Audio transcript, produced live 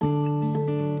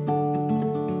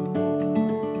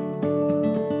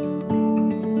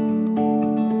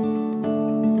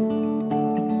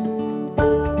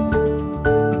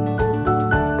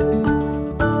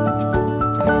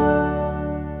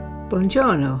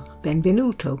Buongiorno,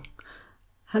 benvenuto.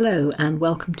 Hello and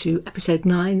welcome to episode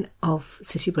 9 of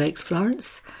City Breaks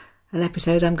Florence, an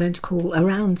episode I'm going to call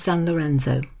Around San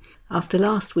Lorenzo. After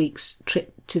last week's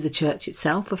trip to the church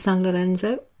itself of San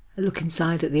Lorenzo, a look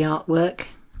inside at the artwork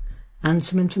and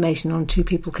some information on two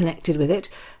people connected with it,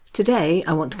 today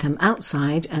I want to come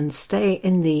outside and stay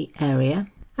in the area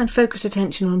and focus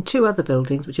attention on two other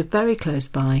buildings which are very close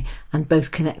by and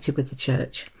both connected with the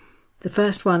church. The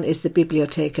first one is the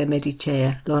Biblioteca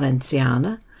Medicea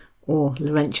Lorenziana, or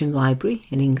Laurentian Library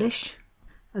in English,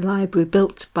 a library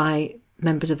built by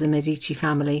members of the Medici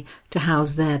family to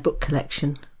house their book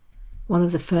collection, one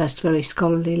of the first very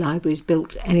scholarly libraries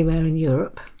built anywhere in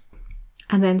Europe.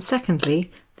 And then secondly,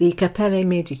 the Cappelle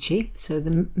Medici, so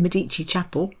the Medici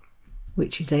Chapel,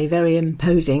 which is a very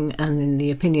imposing and, in the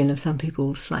opinion of some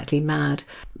people, slightly mad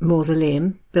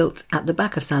mausoleum built at the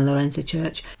back of San Lorenzo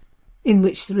Church, in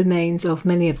which the remains of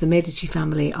many of the Medici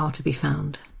family are to be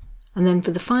found. And then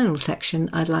for the final section,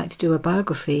 I'd like to do a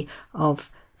biography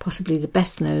of possibly the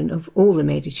best known of all the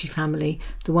Medici family,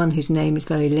 the one whose name is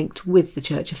very linked with the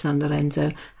Church of San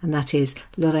Lorenzo, and that is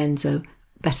Lorenzo,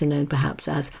 better known perhaps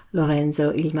as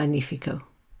Lorenzo il Magnifico.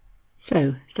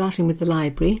 So, starting with the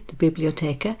library, the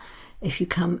Biblioteca, if you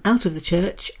come out of the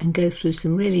church and go through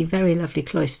some really very lovely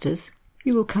cloisters,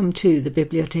 you will come to the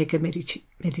Biblioteca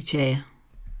Medicea,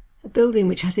 a building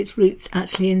which has its roots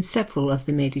actually in several of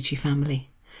the Medici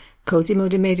family. Cosimo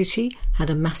de' Medici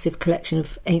had a massive collection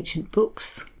of ancient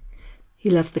books. He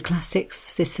loved the classics,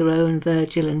 Cicero and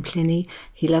Virgil and Pliny.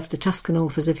 He loved the Tuscan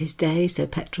authors of his day, so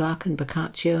Petrarch and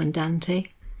Boccaccio and Dante.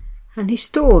 And he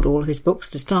stored all of his books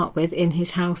to start with in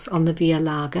his house on the Via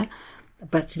Larga,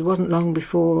 but it wasn't long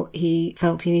before he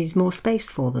felt he needed more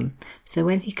space for them. So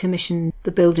when he commissioned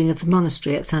the building of the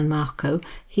monastery at San Marco,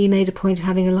 he made a point of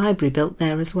having a library built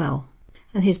there as well,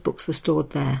 and his books were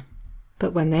stored there.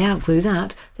 But when they outgrew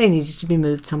that, they needed to be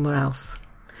moved somewhere else.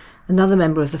 Another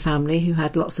member of the family who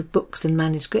had lots of books and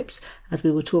manuscripts, as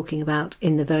we were talking about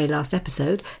in the very last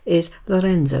episode, is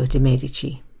Lorenzo de'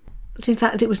 Medici. But in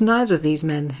fact it was neither of these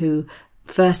men who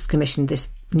first commissioned this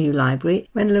new library.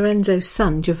 When Lorenzo's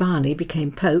son Giovanni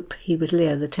became Pope, he was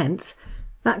Leo X,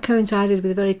 that coincided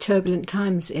with very turbulent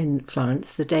times in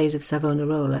Florence, the days of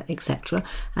Savonarola, etc.,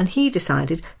 and he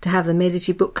decided to have the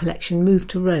Medici book collection moved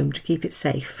to Rome to keep it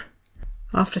safe.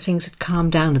 After things had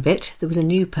calmed down a bit, there was a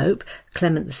new pope,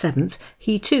 Clement VII.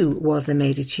 He too was a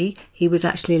Medici. He was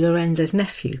actually Lorenzo's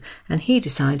nephew, and he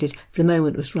decided the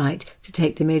moment was right to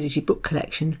take the Medici book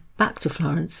collection back to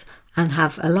Florence and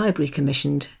have a library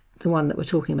commissioned, the one that we're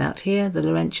talking about here, the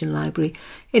Laurentian Library,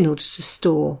 in order to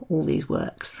store all these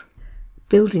works.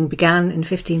 Building began in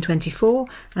 1524,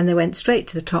 and they went straight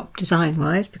to the top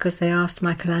design-wise because they asked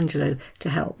Michelangelo to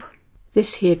help.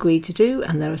 This he agreed to do,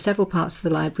 and there are several parts of the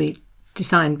library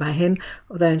designed by him,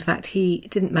 although in fact he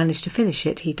didn't manage to finish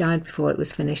it. He died before it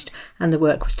was finished, and the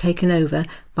work was taken over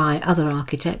by other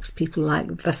architects, people like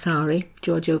Vasari,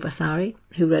 Giorgio Vasari,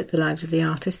 who wrote the lives of the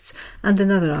artists, and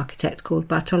another architect called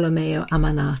Bartolomeo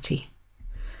Ammannati.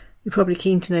 You're probably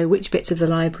keen to know which bits of the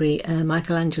library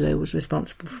Michelangelo was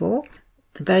responsible for.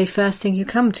 The very first thing you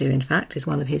come to, in fact, is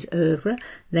one of his oeuvre,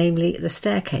 namely the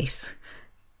staircase.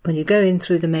 When you go in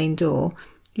through the main door,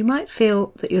 you might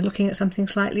feel that you're looking at something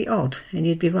slightly odd, and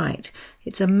you'd be right.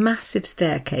 It's a massive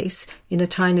staircase in a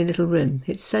tiny little room.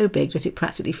 It's so big that it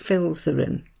practically fills the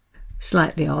room.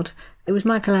 Slightly odd. It was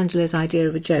Michelangelo's idea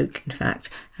of a joke, in fact,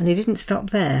 and he didn't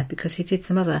stop there because he did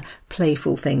some other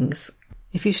playful things.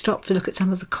 If you stop to look at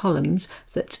some of the columns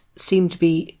that seem to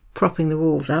be propping the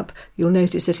walls up, you'll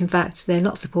notice that in fact they're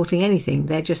not supporting anything.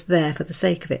 They're just there for the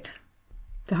sake of it.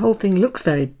 The whole thing looks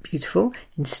very beautiful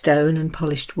in stone and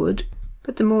polished wood.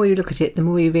 But the more you look at it, the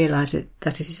more you realise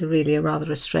that it is really a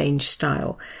rather strange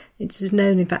style. It is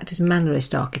known, in fact, as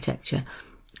Mannerist architecture,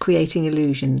 creating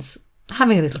illusions,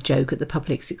 having a little joke at the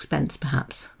public's expense,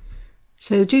 perhaps.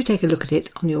 So do take a look at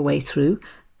it on your way through,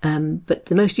 but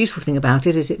the most useful thing about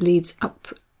it is it leads up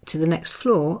to the next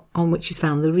floor, on which is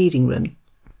found the reading room.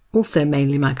 Also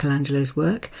mainly Michelangelo's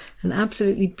work, an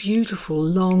absolutely beautiful,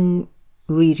 long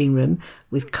reading room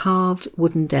with carved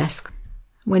wooden desks.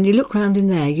 When you look round in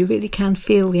there, you really can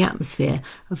feel the atmosphere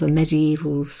of a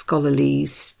medieval, scholarly,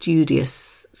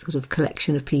 studious sort of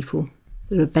collection of people.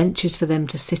 There are benches for them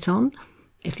to sit on.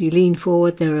 If you lean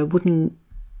forward, there are wooden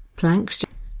planks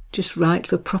just right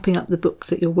for propping up the book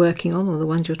that you're working on or the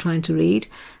ones you're trying to read.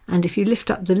 And if you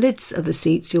lift up the lids of the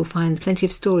seats, you'll find plenty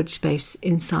of storage space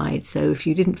inside. So if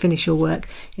you didn't finish your work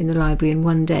in the library in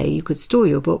one day, you could store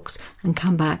your books and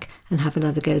come back and have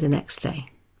another go the next day.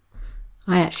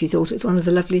 I actually thought it's one of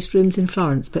the loveliest rooms in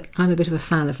Florence, but I'm a bit of a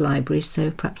fan of libraries, so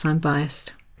perhaps I'm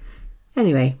biased.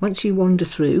 Anyway, once you wander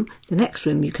through, the next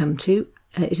room you come to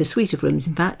is a suite of rooms.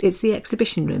 In fact, it's the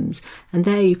exhibition rooms, and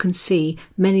there you can see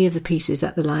many of the pieces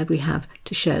that the library have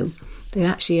to show. They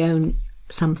actually own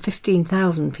some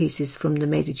 15,000 pieces from the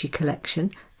Medici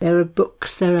collection. There are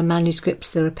books, there are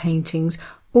manuscripts, there are paintings,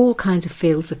 all kinds of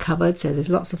fields are covered, so there's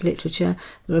lots of literature.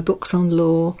 There are books on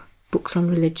law, books on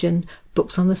religion,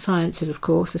 books on the sciences, of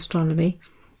course, astronomy.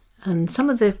 And some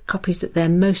of the copies that they're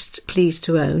most pleased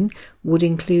to own would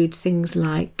include things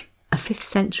like a 5th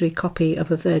century copy of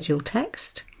a Virgil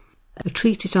text, a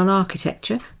treatise on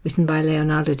architecture written by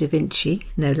Leonardo da Vinci,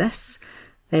 no less.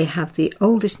 They have the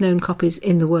oldest known copies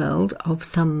in the world of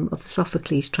some of the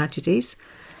Sophocles tragedies,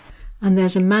 and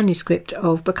there's a manuscript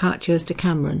of Boccaccio's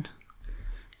Decameron.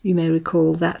 You may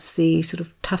recall that's the sort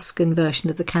of Tuscan version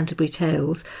of the Canterbury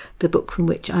Tales, the book from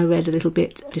which I read a little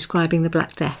bit describing the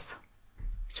Black Death.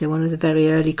 So one of the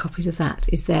very early copies of that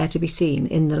is there to be seen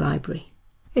in the library.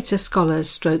 It's a scholar's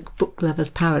stroke book lover's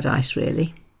paradise,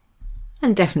 really.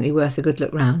 And definitely worth a good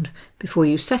look round before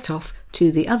you set off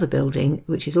to the other building,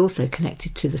 which is also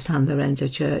connected to the San Lorenzo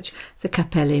Church, the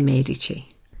Cappelle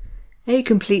Medici. A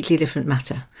completely different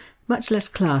matter. Much less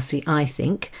classy, I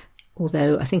think,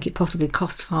 although I think it possibly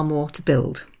cost far more to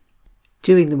build.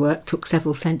 Doing the work took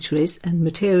several centuries, and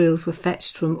materials were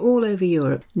fetched from all over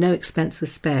Europe. No expense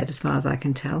was spared, as far as I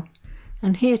can tell.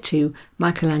 And here too,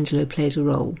 Michelangelo played a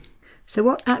role. So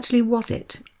what actually was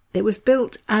it? It was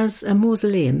built as a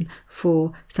mausoleum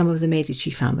for some of the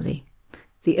Medici family.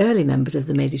 The early members of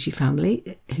the Medici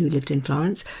family, who lived in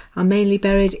Florence, are mainly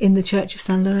buried in the Church of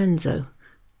San Lorenzo.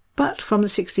 But from the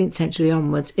 16th century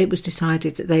onwards, it was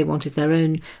decided that they wanted their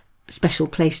own special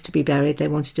place to be buried. They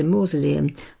wanted a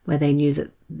mausoleum where they knew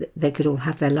that they could all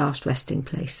have their last resting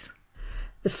place.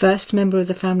 The first member of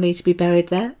the family to be buried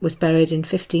there was buried in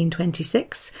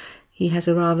 1526. He has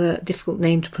a rather difficult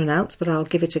name to pronounce, but I'll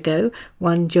give it a go.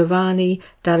 One Giovanni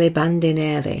dalle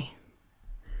Bandinere.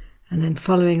 And then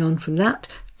following on from that,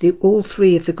 all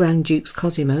three of the Grand Dukes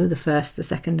Cosimo, the first, the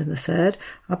second and the third,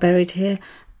 are buried here,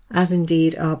 as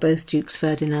indeed are both Dukes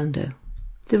Ferdinando.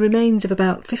 The remains of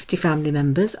about 50 family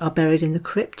members are buried in the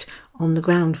crypt on the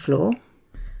ground floor,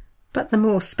 but the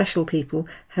more special people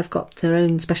have got their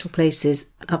own special places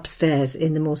upstairs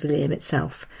in the mausoleum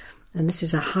itself. And this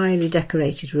is a highly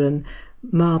decorated room,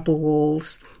 marble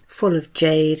walls, full of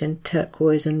jade and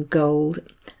turquoise and gold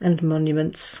and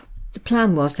monuments. The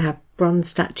plan was to have bronze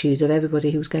statues of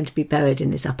everybody who was going to be buried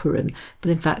in this upper room,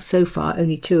 but in fact so far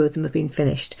only 2 of them have been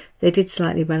finished. They did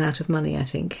slightly run out of money, I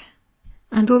think.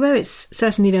 And although it's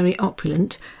certainly very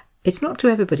opulent, it's not to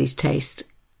everybody's taste.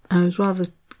 I was rather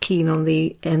keen on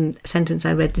the sentence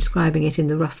I read describing it in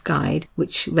the rough guide,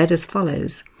 which read as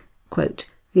follows, quote,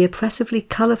 "The oppressively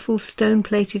colourful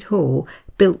stone-plated hall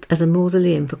built as a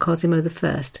mausoleum for Cosimo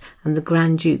I and the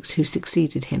Grand Dukes who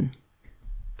succeeded him."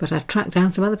 But I've tracked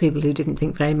down some other people who didn't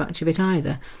think very much of it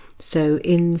either. So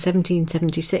in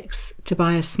 1776,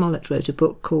 Tobias Smollett wrote a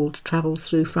book called Travels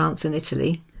Through France and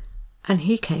Italy, and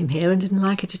he came here and didn't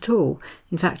like it at all.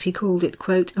 In fact, he called it,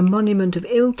 quote, "a monument of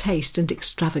ill taste and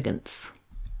extravagance."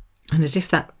 And as if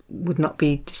that would not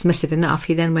be dismissive enough,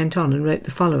 he then went on and wrote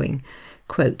the following,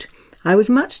 quote, "I was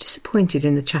much disappointed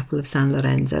in the chapel of San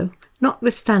Lorenzo,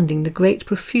 notwithstanding the great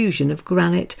profusion of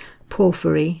granite,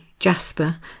 porphyry,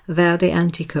 jasper, verde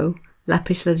antico,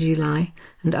 lapis lazuli,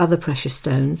 and other precious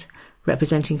stones,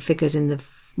 representing figures in the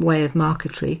way of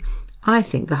marquetry. I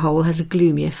think the whole has a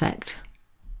gloomy effect."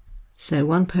 So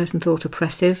one person thought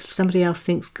oppressive, somebody else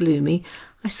thinks gloomy.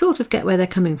 I sort of get where they're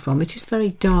coming from. It is very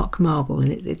dark marble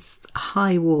and it's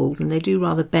high walls and they do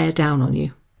rather bear down on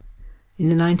you. In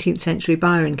the 19th century,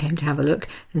 Byron came to have a look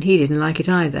and he didn't like it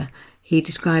either. He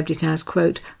described it as,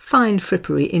 quote, "fine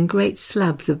frippery in great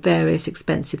slabs of various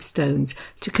expensive stones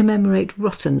to commemorate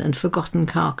rotten and forgotten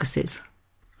carcasses."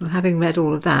 Well, having read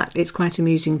all of that, it's quite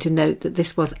amusing to note that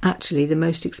this was actually the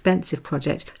most expensive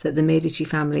project that the Medici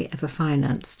family ever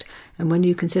financed. And when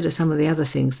you consider some of the other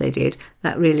things they did,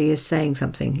 that really is saying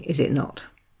something, is it not?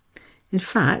 In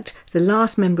fact, the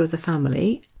last member of the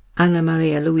family, Anna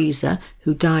Maria Luisa,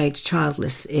 who died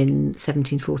childless in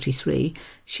 1743,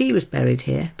 she was buried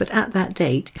here, but at that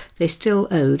date they still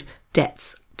owed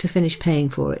debts to finish paying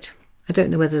for it. I don't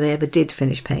know whether they ever did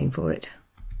finish paying for it.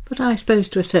 But I suppose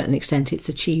to a certain extent it's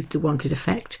achieved the wanted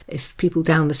effect. If people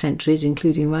down the centuries,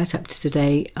 including right up to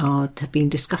today, have been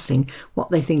discussing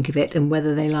what they think of it and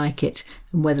whether they like it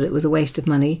and whether it was a waste of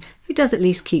money, it does at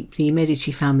least keep the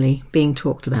Medici family being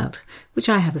talked about, which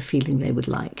I have a feeling they would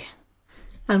like.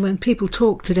 And when people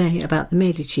talk today about the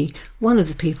Medici, one of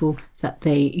the people that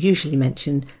they usually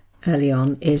mention early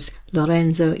on is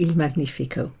Lorenzo il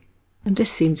Magnifico. And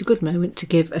this seems a good moment to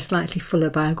give a slightly fuller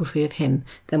biography of him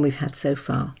than we've had so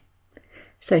far.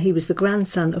 So he was the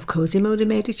grandson of Cosimo de'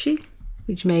 Medici,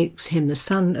 which makes him the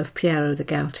son of Piero the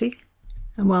Gouty.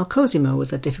 And while Cosimo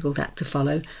was a difficult act to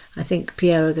follow, I think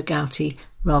Piero the Gouty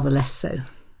rather less so.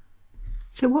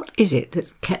 So what is it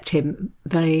that's kept him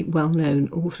very well known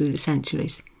all through the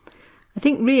centuries? I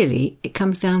think really it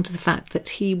comes down to the fact that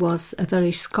he was a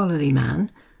very scholarly man,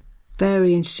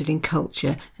 very interested in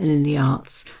culture and in the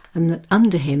arts, and that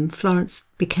under him Florence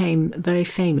became very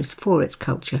famous for its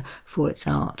culture, for its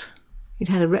art. It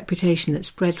had a reputation that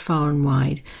spread far and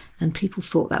wide, and people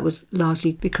thought that was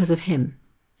largely because of him.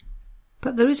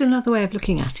 But there is another way of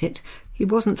looking at it. He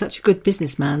wasn't such a good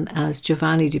businessman as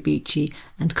Giovanni de' Medici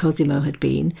and Cosimo had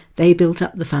been. They built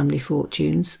up the family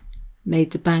fortunes,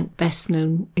 made the bank best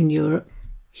known in Europe,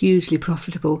 hugely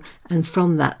profitable, and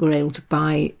from that were able to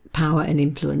buy power and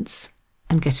influence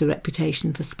and get a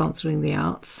reputation for sponsoring the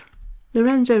arts.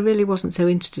 Lorenzo really wasn't so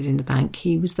interested in the bank.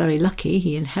 He was very lucky.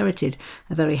 He inherited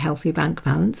a very healthy bank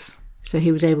balance, so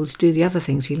he was able to do the other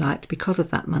things he liked because of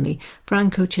that money.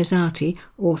 Franco Cesati,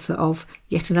 author of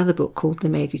yet another book called The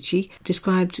Medici,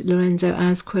 described Lorenzo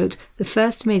as, quote, the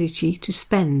first Medici to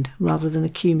spend rather than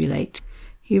accumulate.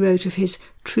 He wrote of his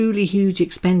truly huge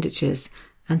expenditures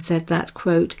and said that,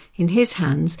 quote, in his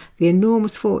hands the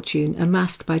enormous fortune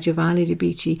amassed by Giovanni de'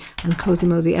 Medici and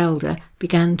Cosimo the Elder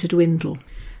began to dwindle.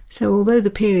 So although the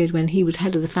period when he was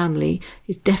head of the family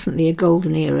is definitely a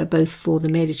golden era both for the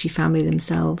Medici family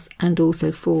themselves and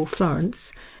also for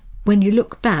Florence, when you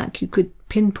look back you could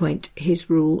pinpoint his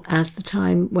rule as the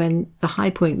time when the high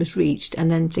point was reached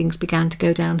and then things began to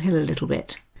go downhill a little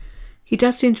bit. He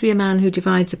does seem to be a man who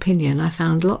divides opinion. I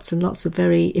found lots and lots of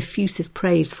very effusive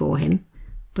praise for him,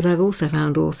 but I've also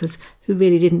found authors who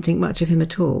really didn't think much of him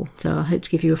at all, so I hope to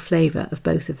give you a flavour of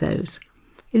both of those.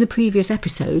 In the previous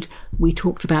episode, we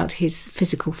talked about his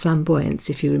physical flamboyance,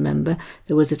 if you remember.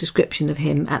 There was a description of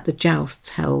him at the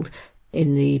jousts held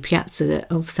in the Piazza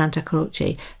of Santa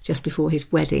Croce just before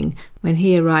his wedding, when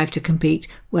he arrived to compete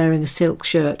wearing a silk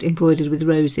shirt embroidered with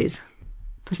roses.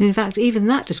 But in fact, even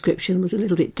that description was a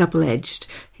little bit double-edged.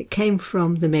 It came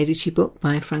from the Medici book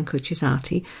by Franco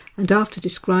Cesati, and after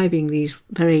describing these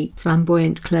very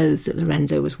flamboyant clothes that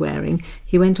Lorenzo was wearing,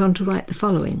 he went on to write the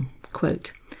following,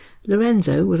 quote,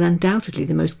 Lorenzo was undoubtedly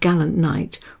the most gallant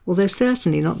knight, although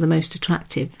certainly not the most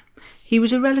attractive. He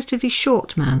was a relatively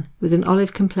short man with an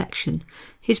olive complexion,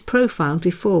 his profile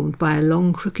deformed by a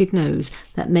long crooked nose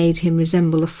that made him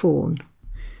resemble a faun.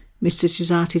 Mr.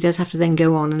 Cesati does have to then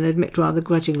go on and admit rather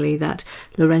grudgingly that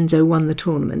Lorenzo won the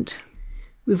tournament.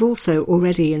 We've also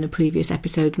already in a previous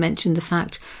episode mentioned the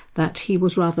fact that he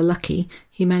was rather lucky.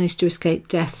 He managed to escape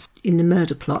death in the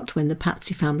murder plot when the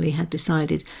Pazzi family had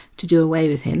decided to do away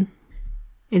with him.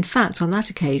 In fact, on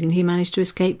that occasion he managed to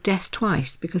escape death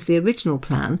twice, because the original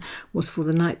plan was for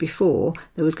the night before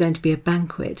there was going to be a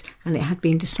banquet, and it had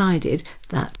been decided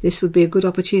that this would be a good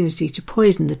opportunity to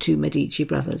poison the two Medici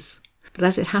brothers. But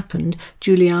as it happened,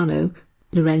 Giuliano,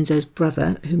 Lorenzo's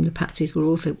brother, whom the Pazzis were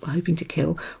also hoping to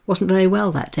kill, wasn't very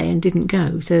well that day and didn't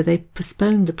go, so they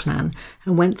postponed the plan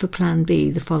and went for plan B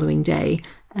the following day,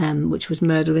 which was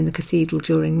murder in the cathedral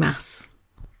during Mass.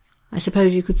 I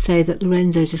suppose you could say that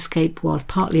Lorenzo's escape was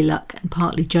partly luck and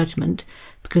partly judgment,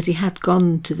 because he had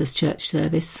gone to this church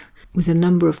service with a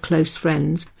number of close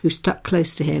friends who stuck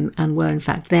close to him and were in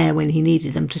fact there when he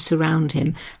needed them to surround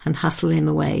him and hustle him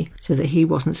away so that he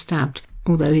wasn't stabbed,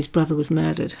 although his brother was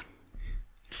murdered.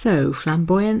 So,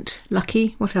 flamboyant,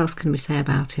 lucky, what else can we say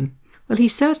about him? Well, he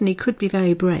certainly could be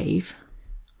very brave.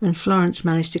 When Florence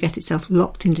managed to get itself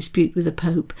locked in dispute with the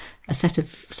Pope, a set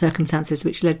of circumstances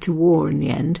which led to war in the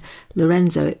end,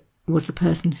 Lorenzo was the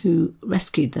person who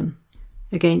rescued them.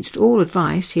 Against all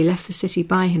advice, he left the city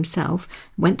by himself,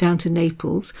 went down to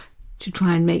Naples to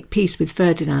try and make peace with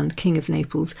Ferdinand, King of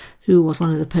Naples, who was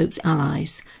one of the Pope's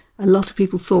allies. A lot of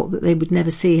people thought that they would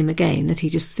never see him again, that he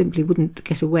just simply wouldn't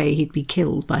get away, he'd be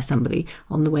killed by somebody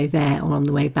on the way there or on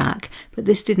the way back. But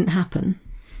this didn't happen.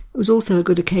 It was also a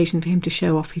good occasion for him to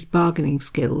show off his bargaining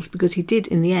skills, because he did,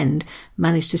 in the end,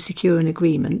 manage to secure an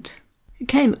agreement. It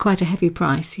came at quite a heavy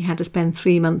price. He had to spend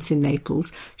 3 months in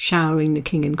Naples, showering the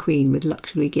king and queen with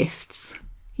luxury gifts.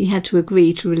 He had to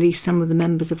agree to release some of the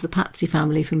members of the Pazzi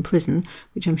family from prison,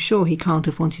 which I'm sure he can't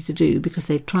have wanted to do because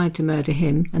they'd tried to murder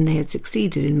him and they had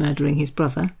succeeded in murdering his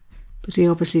brother. But he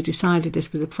obviously decided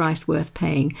this was a price worth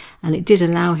paying, and it did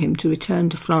allow him to return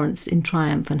to Florence in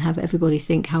triumph and have everybody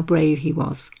think how brave he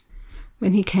was.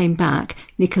 When he came back,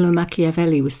 Niccolo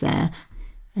Machiavelli was there,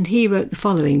 and he wrote the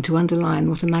following to underline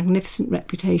what a magnificent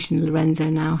reputation Lorenzo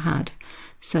now had.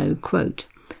 So, quote,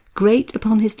 Great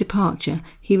upon his departure,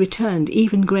 he returned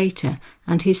even greater,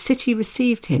 and his city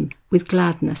received him with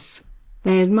gladness.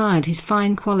 They admired his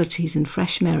fine qualities and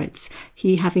fresh merits,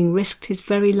 he having risked his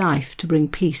very life to bring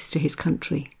peace to his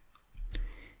country.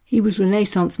 He was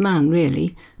Renaissance man,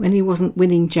 really. When he wasn't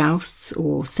winning jousts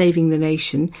or saving the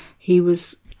nation, he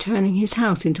was turning his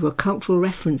house into a cultural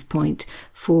reference point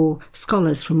for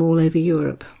scholars from all over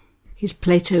Europe. His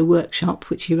Plato workshop,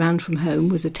 which he ran from home,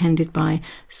 was attended by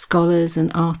scholars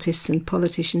and artists and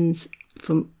politicians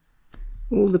from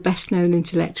all the best-known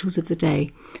intellectuals of the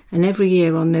day, and every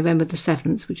year on November the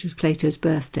 7th, which was Plato's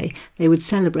birthday, they would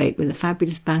celebrate with a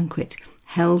fabulous banquet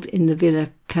held in the Villa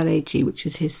Careggi, which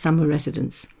was his summer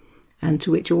residence, and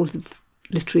to which all the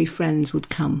literary friends would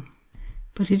come.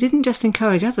 But he didn't just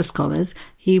encourage other scholars,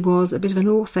 he was a bit of an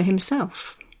author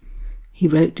himself. He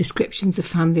wrote descriptions of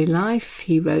family life,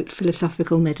 he wrote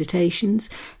philosophical meditations,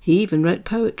 he even wrote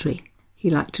poetry. He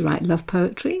liked to write love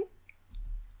poetry.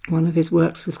 One of his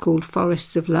works was called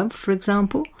Forests of Love, for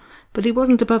example, but he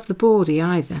wasn't above the bawdy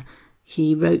either.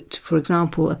 He wrote, for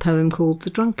example, a poem called The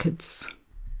Drunkards.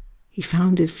 He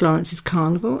founded Florence's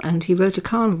carnival, and he wrote a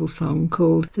carnival song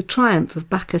called The Triumph of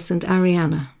Bacchus and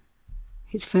Ariana.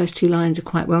 Its first two lines are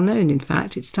quite well known, in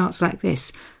fact. It starts like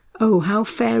this: "Oh, how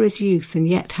fair is youth, and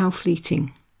yet how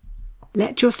fleeting.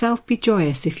 Let yourself be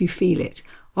joyous if you feel it.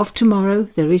 Of tomorrow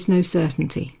there is no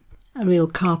certainty." A real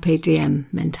carpe diem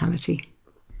mentality.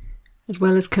 As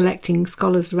well as collecting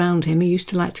scholars around him, he used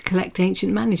to like to collect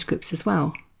ancient manuscripts as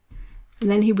well. And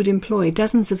then he would employ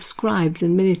dozens of scribes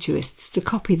and miniaturists to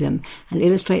copy them and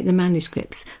illustrate the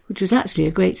manuscripts, which was actually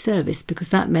a great service because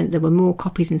that meant there were more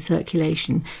copies in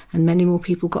circulation and many more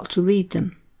people got to read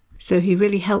them. So he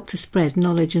really helped to spread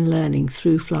knowledge and learning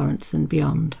through Florence and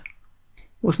beyond. It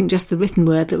wasn't just the written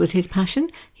word that was his passion.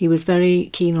 He was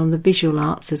very keen on the visual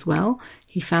arts as well.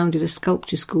 He founded a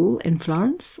sculpture school in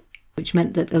Florence, which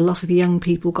meant that a lot of young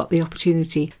people got the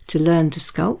opportunity to learn to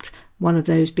sculpt, one of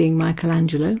those being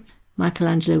Michelangelo.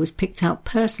 Michelangelo was picked out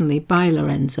personally by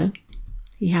Lorenzo.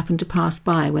 He happened to pass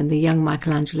by when the young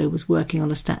Michelangelo was working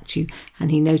on a statue, and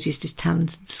he noticed his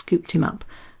talent and scooped him up.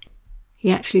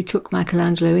 He actually took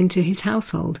Michelangelo into his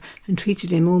household and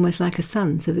treated him almost like a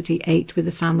son, so that he ate with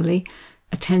the family,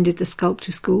 attended the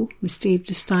sculpture school,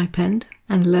 received a stipend,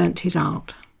 and learnt his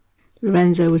art.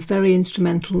 Lorenzo was very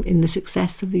instrumental in the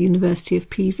success of the University of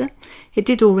Pisa. It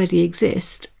did already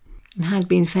exist and had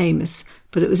been famous,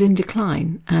 but it was in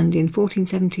decline, and in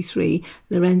 1473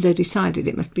 Lorenzo decided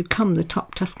it must become the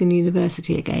top Tuscan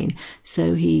university again,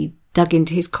 so he dug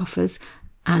into his coffers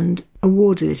and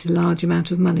awarded it a large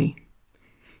amount of money.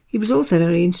 He was also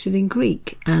very interested in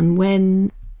Greek, and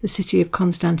when the city of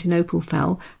Constantinople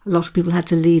fell, a lot of people had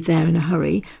to leave there in a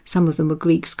hurry. Some of them were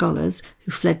Greek scholars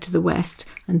who fled to the west,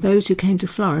 and those who came to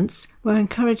Florence were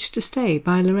encouraged to stay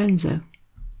by Lorenzo.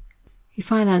 He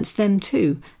financed them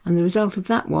too, and the result of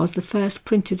that was the first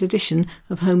printed edition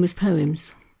of Homer's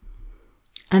poems.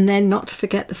 And then not to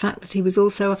forget the fact that he was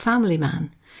also a family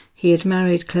man. He had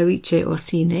married Clarice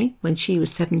Orsini when she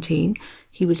was 17.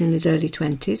 He was in his early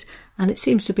 20s, and it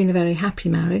seems to have been a very happy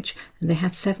marriage, and they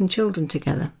had 7 children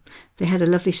together. They had a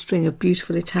lovely string of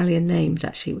beautiful Italian names,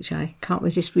 actually, which I can't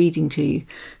resist reading to you.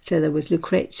 So there was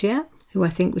Lucrezia, who I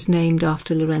think was named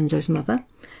after Lorenzo's mother,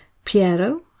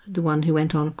 Piero, the one who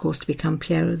went on, of course, to become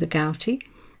Piero the Gouty,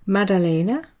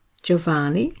 Maddalena,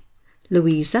 Giovanni,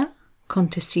 Luisa,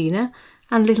 Contessina,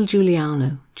 and little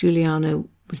Giuliano. Giuliano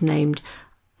was named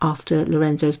after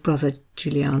Lorenzo's brother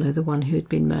Giuliano, the one who had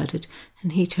been murdered,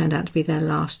 and he turned out to be their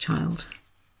last child.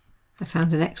 I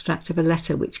found an extract of a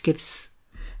letter which gives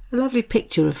a lovely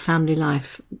picture of family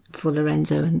life for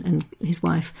Lorenzo and his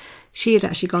wife. She had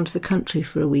actually gone to the country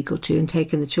for a week or two and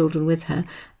taken the children with her,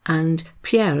 and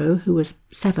Piero, who was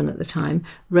 7 at the time,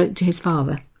 wrote to his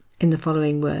father in the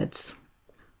following words: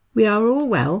 "We are all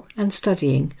well and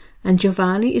studying, and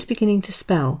Giovanni is beginning to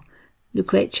spell.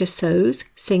 Lucrezia sews,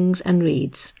 sings and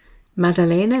reads.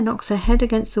 Maddalena knocks her head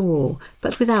against the wall,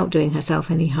 but without doing herself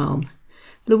any harm.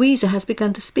 Luisa has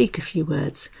begun to speak a few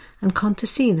words, and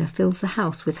Contessina fills the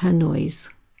house with her noise."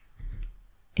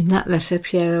 In that letter,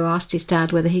 Piero asked his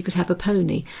dad whether he could have a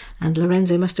pony, and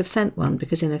Lorenzo must have sent one,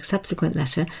 because in a subsequent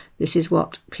letter, this is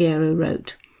what Piero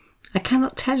wrote: "I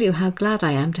cannot tell you how glad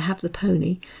I am to have the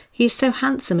pony. He is so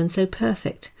handsome and so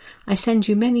perfect. I send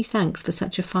you many thanks for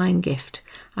such a fine gift.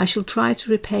 I shall try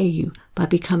to repay you by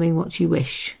becoming what you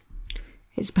wish."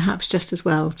 It's perhaps just as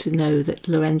well to know that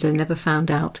Lorenzo never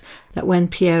found out that when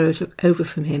Piero took over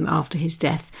from him after his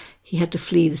death, he had to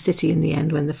flee the city in the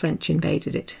end when the French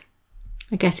invaded it.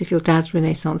 I guess if your dad's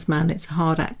Renaissance man, it's a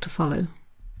hard act to follow.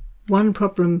 One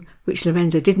problem which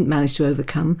Lorenzo didn't manage to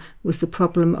overcome was the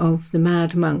problem of the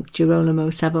mad monk Girolamo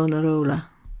Savonarola,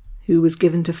 who was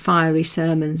given to fiery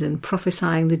sermons and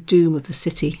prophesying the doom of the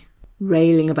city,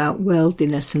 railing about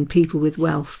worldliness and people with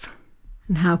wealth,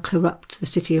 and how corrupt the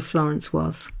city of Florence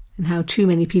was, and how too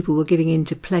many people were giving in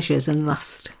to pleasures and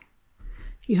lust.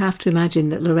 You have to imagine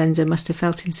that Lorenzo must have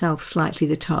felt himself slightly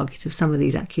the target of some of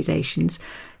these accusations.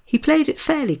 He played it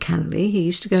fairly cannily. He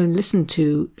used to go and listen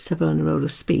to Savonarola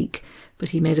speak, but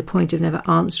he made a point of never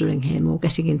answering him or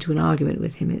getting into an argument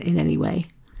with him in any way.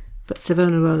 But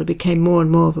Savonarola became more and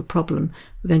more of a problem.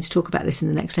 We're going to talk about this in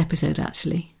the next episode,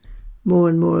 actually. More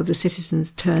and more of the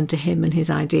citizens turned to him and his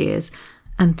ideas,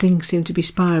 and things seemed to be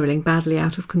spiralling badly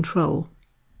out of control.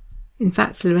 In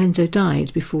fact, Lorenzo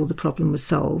died before the problem was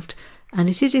solved, and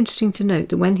it is interesting to note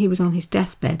that when he was on his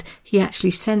deathbed, he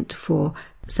actually sent for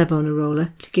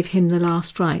Savonarola to give him the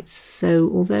last rites.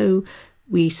 So although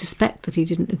we suspect that he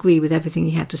didn't agree with everything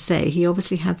he had to say, he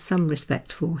obviously had some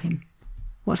respect for him.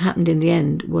 What happened in the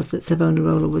end was that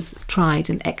Savonarola was tried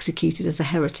and executed as a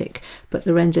heretic, but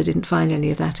Lorenzo didn't find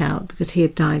any of that out because he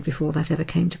had died before that ever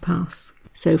came to pass.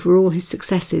 So for all his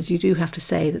successes, you do have to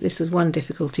say that this was one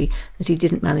difficulty that he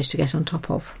didn't manage to get on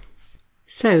top of.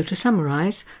 So, to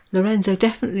summarise, Lorenzo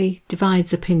definitely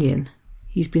divides opinion.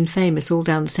 He's been famous all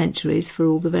down the centuries for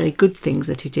all the very good things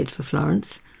that he did for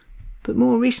Florence. But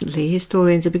more recently,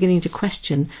 historians are beginning to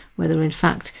question whether in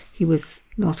fact he was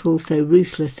not also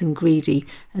ruthless and greedy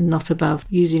and not above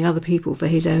using other people for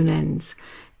his own ends.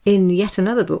 In yet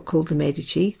another book called The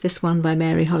Medici, this one by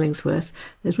Mary Hollingsworth,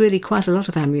 there's really quite a lot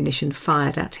of ammunition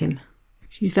fired at him.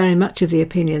 She's very much of the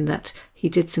opinion that he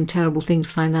did some terrible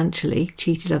things financially,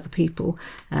 cheated other people.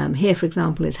 Here, for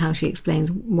example, is how she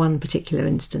explains one particular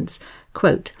instance.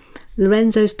 Quote,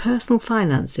 Lorenzo's personal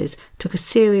finances took a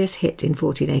serious hit in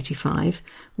 1485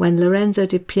 when Lorenzo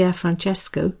di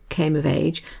Pierfrancesco came of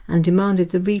age and demanded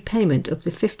the repayment of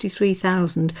the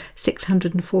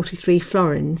 53,643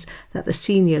 florins that the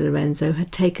senior Lorenzo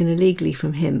had taken illegally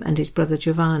from him and his brother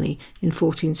Giovanni in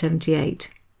 1478.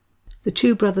 The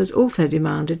two brothers also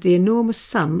demanded the enormous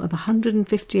sum of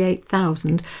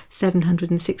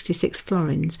 158,766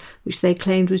 florins, which they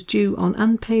claimed was due on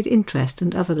unpaid interest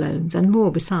and other loans, and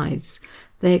more besides.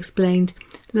 They explained,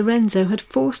 Lorenzo had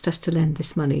forced us to lend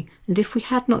this money, and if we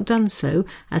had not done so,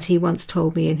 as he once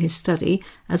told me in his study,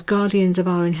 as guardians of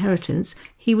our inheritance,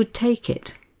 he would take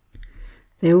it.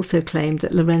 They also claimed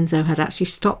that Lorenzo had actually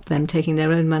stopped them taking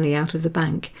their own money out of the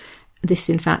bank, this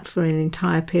in fact for an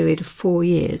entire period of 4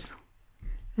 years.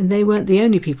 And they weren't the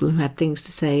only people who had things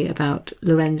to say about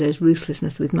Lorenzo's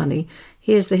ruthlessness with money.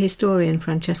 Here's the historian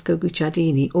Francesco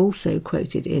Guicciardini, also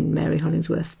quoted in Mary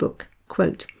Hollingsworth's book.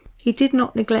 Quote, he did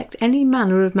not neglect any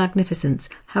manner of magnificence,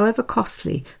 however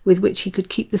costly, with which he could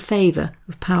keep the favour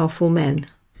of powerful men.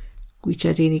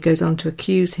 Guicciardini goes on to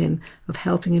accuse him of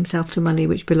helping himself to money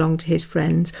which belonged to his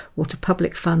friends, or to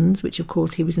public funds, which of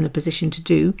course he was in a position to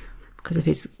do because of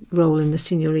his role in the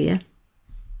Signoria.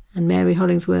 And Mary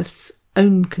Hollingsworth's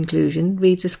own conclusion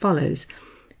reads as follows.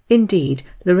 Indeed,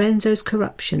 Lorenzo's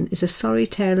corruption is a sorry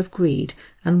tale of greed,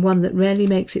 and one that rarely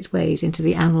makes its ways into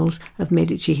the annals of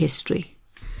Medici history.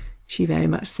 She very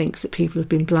much thinks that people have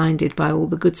been blinded by all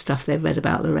the good stuff they've read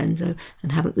about Lorenzo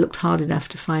and haven't looked hard enough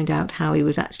to find out how he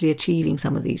was actually achieving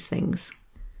some of these things.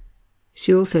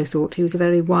 She also thought he was a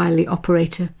very wily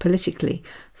operator politically.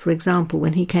 For example,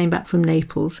 when he came back from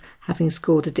Naples, having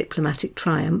scored a diplomatic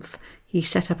triumph, he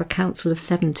set up a council of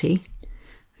 70,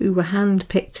 who were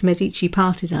hand-picked Medici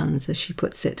partisans, as she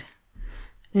puts it.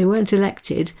 They weren't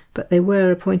elected, but they were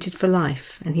appointed for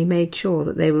life, and he made sure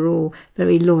that they were all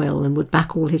very loyal and would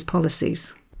back all his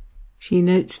policies. She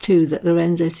notes too that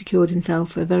Lorenzo secured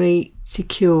himself a very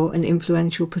secure and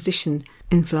influential position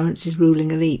in Florence's ruling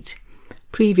elite.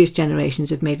 Previous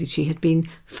generations of Medici had been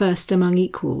first among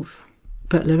equals,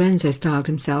 but Lorenzo styled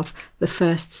himself the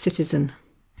first citizen.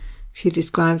 She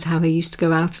describes how he used to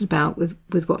go out and about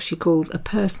with what she calls a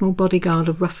personal bodyguard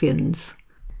of ruffians,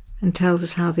 and tells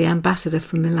us how the ambassador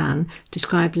from Milan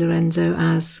described Lorenzo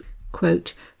as,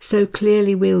 quote, so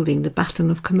clearly wielding the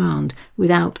baton of command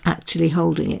without actually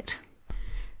holding it.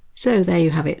 So there you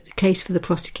have it, a case for the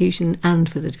prosecution and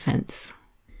for the defence.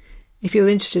 If you're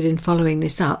interested in following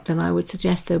this up, then I would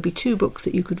suggest there'll be 2 books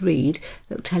that you could read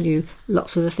that will tell you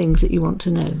lots of the things that you want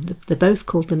to know. They're both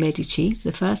called The Medici.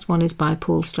 The first one is by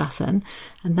Paul Strathern,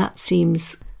 and that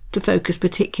seems to focus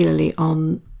particularly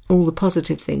on all the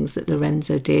positive things that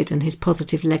Lorenzo did and his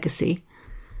positive legacy,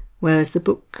 whereas the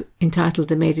book entitled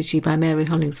The Medici by Mary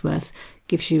Hollingsworth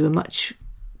gives you a much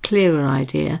clearer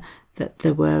idea that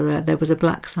there was a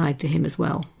black side to him as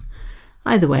well.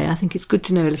 Either way, I think it's good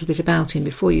to know a little bit about him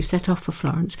before you set off for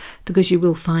Florence, because you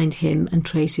will find him and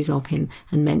traces of him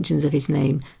and mentions of his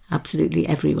name absolutely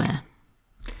everywhere.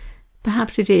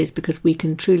 Perhaps it is because we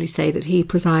can truly say that he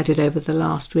presided over the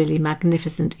last really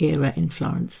magnificent era in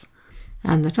Florence,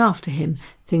 and that after him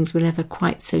things were never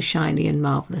quite so shiny and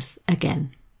marvellous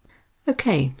again.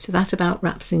 Okay, so that about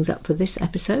wraps things up for this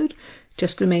episode.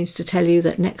 Just remains to tell you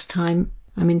that next time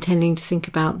I'm intending to think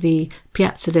about the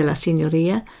Piazza della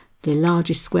Signoria, the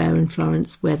largest square in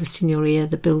Florence where the Signoria,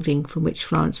 the building from which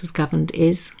Florence was governed,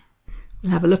 is.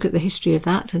 We'll have a look at the history of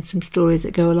that and some stories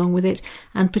that go along with it,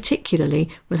 and particularly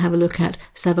we'll have a look at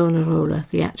Savonarola,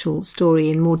 the actual story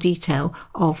in more detail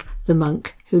of the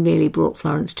monk who nearly brought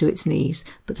Florence to its knees,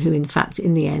 but who in fact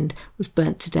in the end was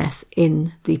burnt to death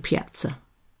in the piazza.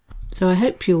 So I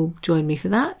hope you'll join me for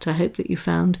that. I hope that you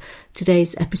found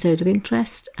today's episode of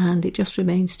interest, and it just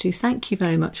remains to thank you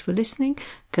very much for listening,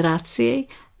 grazie,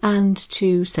 and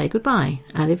to say goodbye,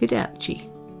 arrivederci.